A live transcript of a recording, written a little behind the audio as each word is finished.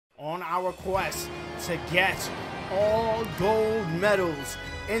our quest to get all gold medals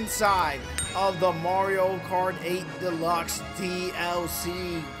inside of the Mario Kart 8 Deluxe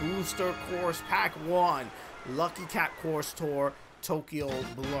DLC Booster Course Pack 1 Lucky Cat Course Tour Tokyo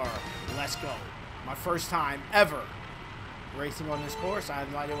Blur. Let's go. My first time ever racing on this course. I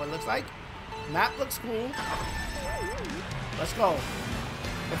have no idea what it looks like. Map looks cool. Let's go.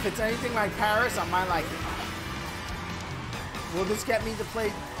 If it's anything like Paris, I might like it. Will this get me to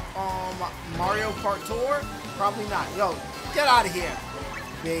play Mario Kart Tour? Probably not. Yo, get out of here,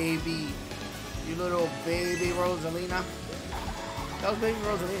 baby. You little baby Rosalina. That was baby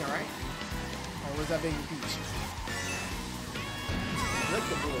Rosalina, right? Or was that baby Peach? I like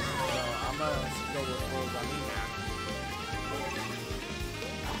the blue. I'm gonna go with Rosalina.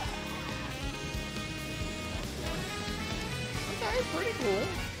 Okay, pretty cool.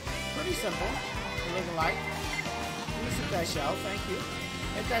 Pretty simple. Looking like. Let me hit that shell, thank you.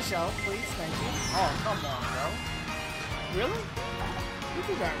 Hit that shell, please, thank you. Oh, come on, bro. Really? You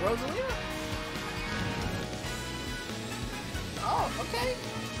do that, Rosalina? Oh, okay.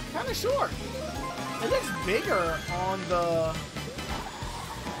 Kind of short. It looks bigger on the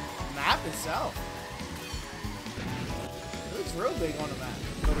map itself. It looks real big on the map,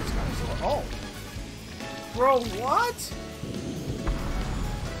 but it's kind of short. Oh. Bro, what?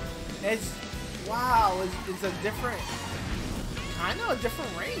 It's, wow, it's a different, kind of a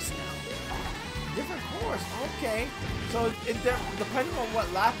different race now. Different course, okay. So, depending on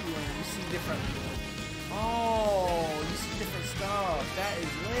what lap you're in, you see different, oh, you see different stuff. That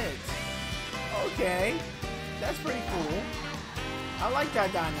is lit. Okay, that's pretty cool. I like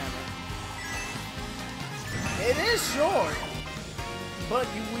that dynamic. It is short, but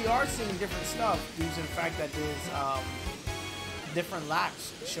we are seeing different stuff due to the fact that there's, different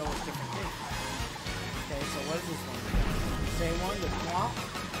laps show us different things. Okay, so what is this one? Same one, the swamp.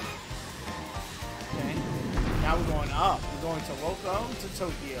 Okay, now we're going up. We're going to Welcome to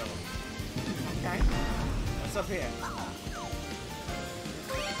Tokyo. Okay, what's up here?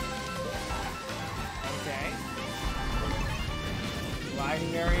 Okay,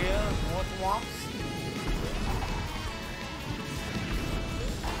 gliding area, more swamps.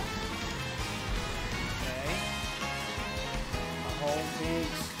 Whole big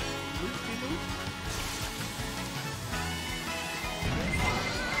loop-de-loop.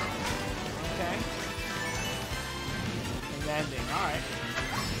 Okay. And landing. Alright.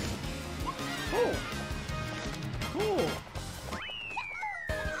 Cool. Cool.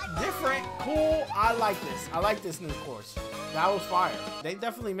 Different. Cool. I like this. I like this new course. That was fire. They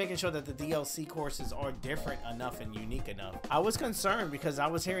definitely making sure that the DLC courses are different enough and unique enough. I was concerned because I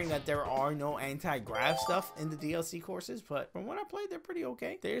was hearing that there are no anti-grav stuff in the DLC courses, but from what I played, they're pretty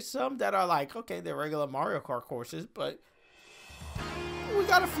okay. There's some that are like, okay, they're regular Mario Kart courses, but we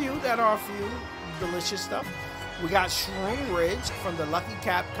got a few that are a few delicious stuff. We got Shroom Ridge from the Lucky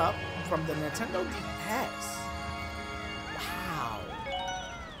Cat Cup from the Nintendo DS.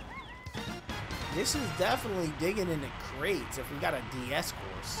 This is definitely digging in the crates if we got a DS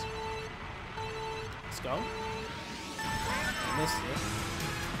course. Let's go. I missed it.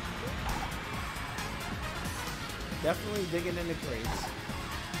 Definitely digging in the crates.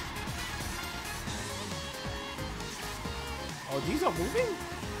 Oh, these are moving?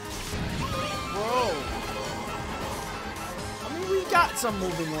 Bro. I mean, we got some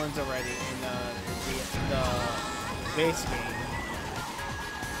moving ones already in the base game.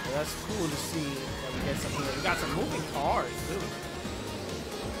 That's cool to see that we get some here. We got some moving cars too.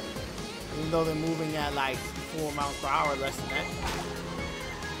 Even though they're moving at like 4 miles per hour, less than that.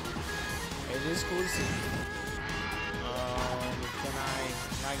 It is cool to see.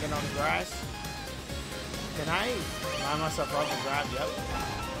 Can I get on the grass? Can I line myself up and grab? Yep.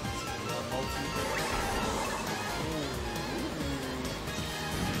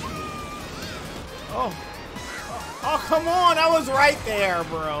 Oh. Oh, come on. I was right there,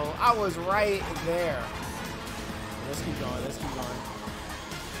 bro. I was right there. Let's keep going. Let's keep going.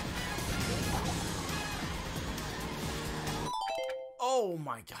 Oh,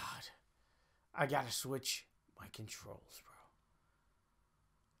 my God. I got to switch my controls, bro.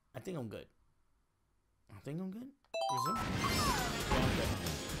 I think I'm good. I think I'm good. Resume. Yeah, I'm good.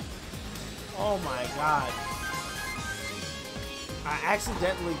 Oh, my God. I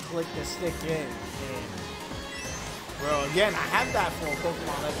accidentally clicked the stick in. Bro, again, I have that for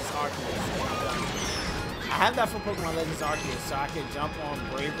Pokemon Legends Arceus. I have that for Pokemon Legends Arceus, so I can jump on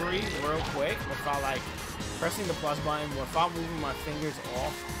Bravery real quick without, like, pressing the plus button, without moving my fingers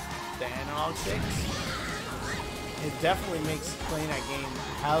off the analog sticks. It definitely makes playing that game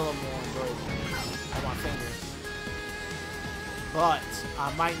hella more enjoyable on my fingers. but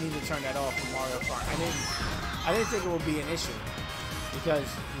I might need to turn that off in Mario Kart. I didn't think it would be an issue because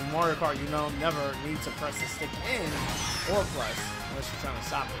in Mario Kart you never need to press the stick in or plus unless you're trying to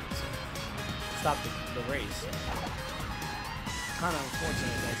stop it. So stop the race. Kind of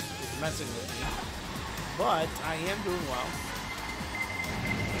unfortunate that it's messing with me, but I am doing well.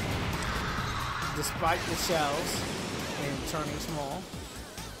 Despite the shells and turning small,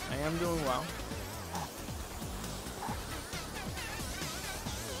 I am doing well.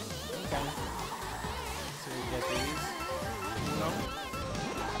 Okay. So we get these. No.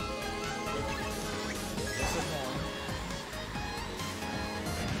 This is one.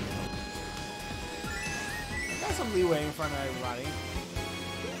 I got some leeway in front of everybody.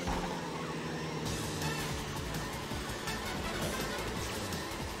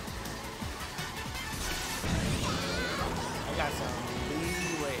 I got some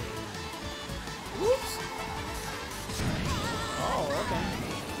leeway. Whoops. Oh, okay.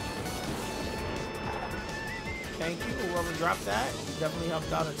 Thank you, whoever dropped that. You definitely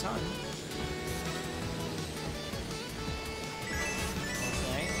helped out a ton.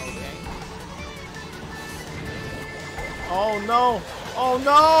 Okay, okay. Oh no! Oh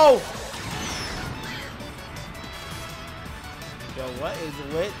no! Yo, what is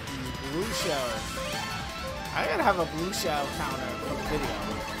with these blue shells? I gotta have a blue shell counter for the video.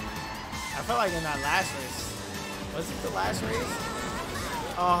 I felt like in that last race. Was it the last race?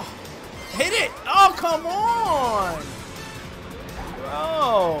 Oh. Hit it! Oh, come on!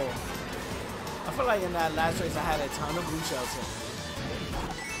 Bro! I feel like in that last race I had a ton of blue shells hit.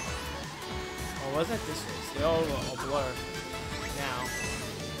 Or wasn't this race? They're all a blur.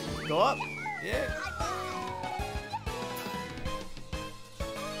 Now. Go up. Yeah.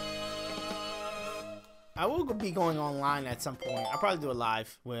 I will be going online at some point. I'll probably do a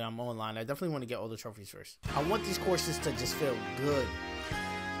live where I'm online. I definitely want to get all the trophies first. I want these courses to just feel good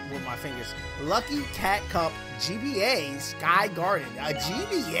with my fingers. Lucky Cat Cup GBA Sky Garden. A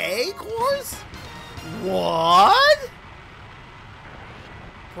GBA course? What?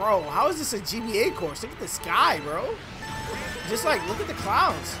 Bro, how is this a GBA course? Look at the sky, bro. Just like, look at the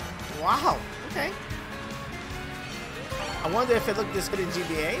clouds. Wow. Okay. I wonder if it looked this good in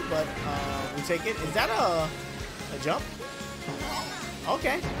GBA, but we take it. Is that a jump?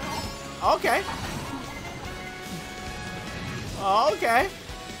 Okay. Okay. Okay.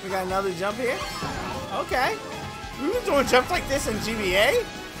 We got another jump here. Okay. We were doing jumps like this in GBA?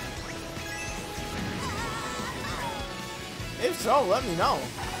 If so, let me know.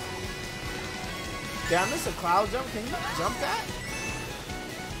 Did I miss a cloud jump? Can you jump that?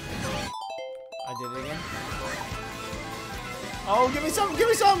 I did it again. Oh, give me some! Give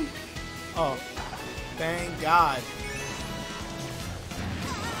me some! Oh, thank God.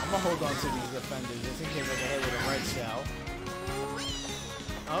 I'm gonna hold on to these defenders just in case I get hit with a red shell.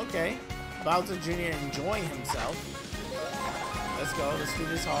 Okay. Bowser Jr. enjoying himself. Let's go. Let's do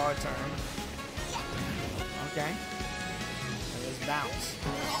this hard turn. Okay. And let's bounce.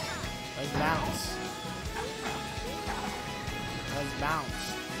 Let's bounce. Let's bounce.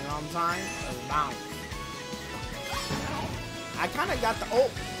 You know what I'm saying? Let's bounce. I kind of got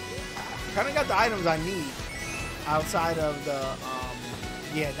the items I need outside of the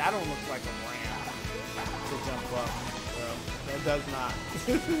yeah, that don't look like a ramp to jump up, bro. That does not.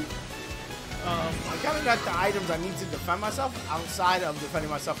 I kind of got the items I need to defend myself outside of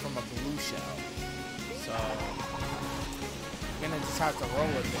defending myself from a blue shell. So I'm gonna just have to roll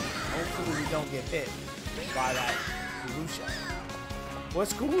with it. Hopefully we don't get hit by that blue shell.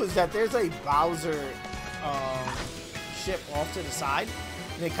 What's cool is that there's a Bowser ship off to the side,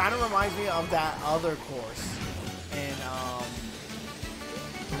 and it kind of reminds me of that other course in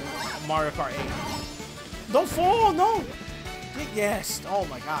Mario Kart 8. Don't fall, no. Yes. Oh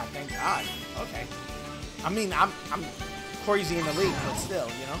my God. Thank God. Okay. I mean, I'm crazy in the league, but still,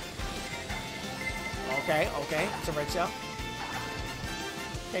 you know. Okay. Okay. It's a red shell.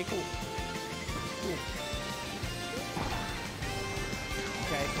 Okay. Cool. Cool.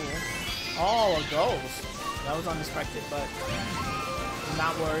 Okay. Cool. Oh, it goes. That was unexpected, but I'm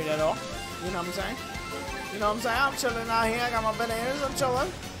not worried at all. You know what I'm saying? You know what I'm saying? I'm chilling out here. I got my bananas. I'm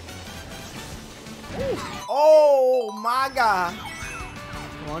chilling. Ooh. Oh my God.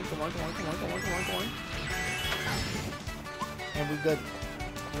 Come on, come on, come on, come on, come on, come on, come on. And we good.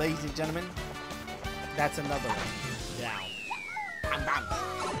 Ladies and gentlemen, that's another one. Down. I'm down.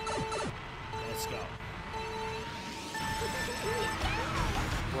 Let's go.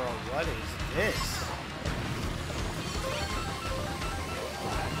 Bro, what is this?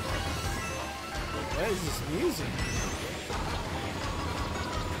 What is this music?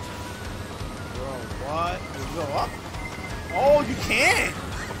 Bro, what? We go up? Oh, you can.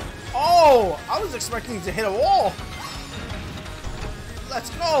 Oh, I was expecting to hit a wall. Let's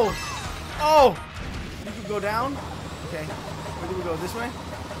go. Oh, you can go down. Okay. Where do we go? This way?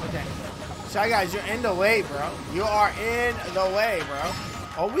 Okay. Shy Guys, you're in the way, bro. You are in the way, bro.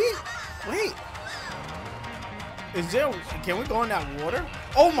 Oh, wait. Is there, can we go in that water?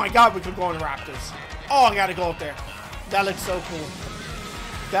 Oh my God, we could go in the Raptors. Oh, I gotta go up there. That looks so cool.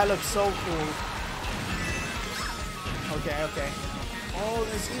 That looks so cool. Okay. Oh,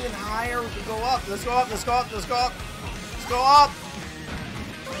 it's even higher. We can go up. Let's go up. Let's go up. Let's go up. Let's go up.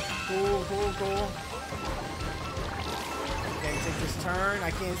 Cool. Okay, take this turn.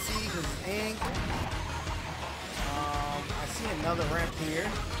 I can't see because it's ink. I see another ramp here.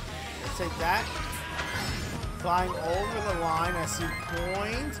 Let's take that. Flying over the line. I see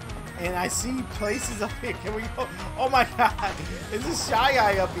coins. And I see places up here. Can we go? Oh my God. There's a Shy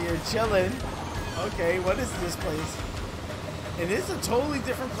Guy up here chilling. Okay, what is this place? It is a totally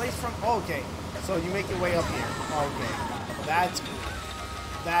different place from... Oh, okay, so you make your way up here. Okay, that's cool.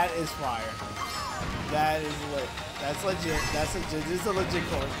 That is fire. That is lit. That's legit. That's legit. This is a legit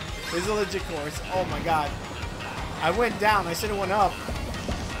course. This is a legit course. Oh my God. I went down. I should have went up.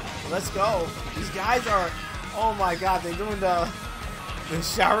 Let's go. These guys are... Oh my God. They're doing the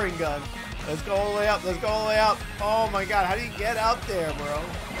showering gun. Let's go all the way up. Let's go all the way up. Oh my God. How do you get up there, bro?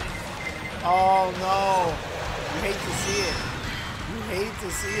 Oh no. You hate to see it. You hate to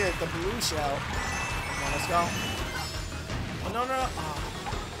see it. The blue shell. Come on, let's go. Oh, no. Oh.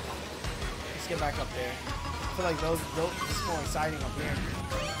 Let's get back up there. I feel like those this is more exciting up here.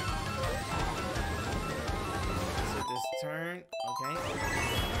 So this turn. Okay.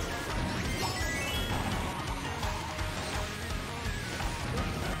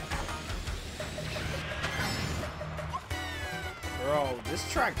 Bro, this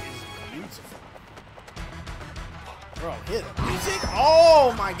track is beautiful. Bro, hit the music.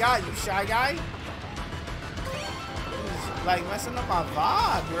 Oh my God, you Shy Guy. He's like messing up my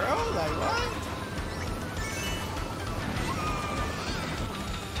vibe, bro. Like what?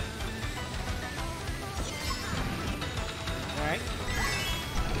 Alright.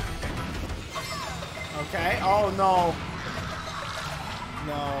 Okay. Oh no.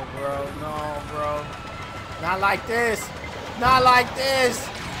 No, bro. No, bro. Not like this. Not like this.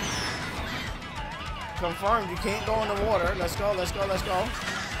 Confirmed, you can't go in the water. Let's go. Let's get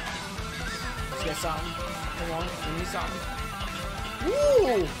something. Come on, give me something.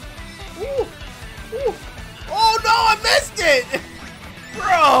 Woo! Woo! Woo! Oh no, I missed it!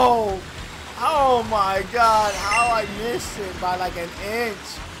 Bro! Oh my God, how I missed it by like an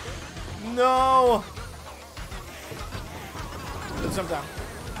inch. No! Let's jump down.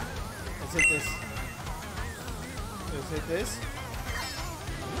 Let's hit this. Let's hit this.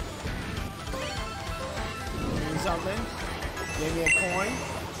 Give me something. Give me a coin.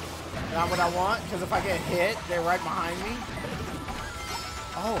 Not what I want, because if I get hit, they're right behind me.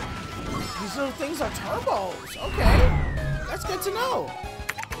 Oh, these little things are turbos. Okay, that's good to know.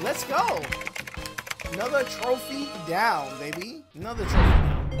 Let's go. Another trophy down, baby. Another trophy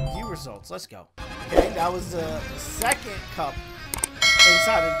down. View results. Let's go. Okay, that was the second cup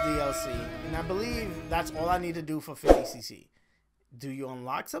inside of the DLC, and I believe that's all I need to do for 50cc. Do you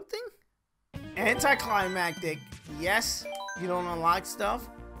unlock something? Anticlimactic. Yes, you don't unlock stuff,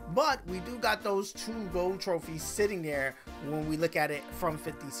 but we do got those 2 gold trophies sitting there when we look at it from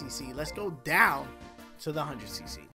 50cc. Let's go down to the 100cc.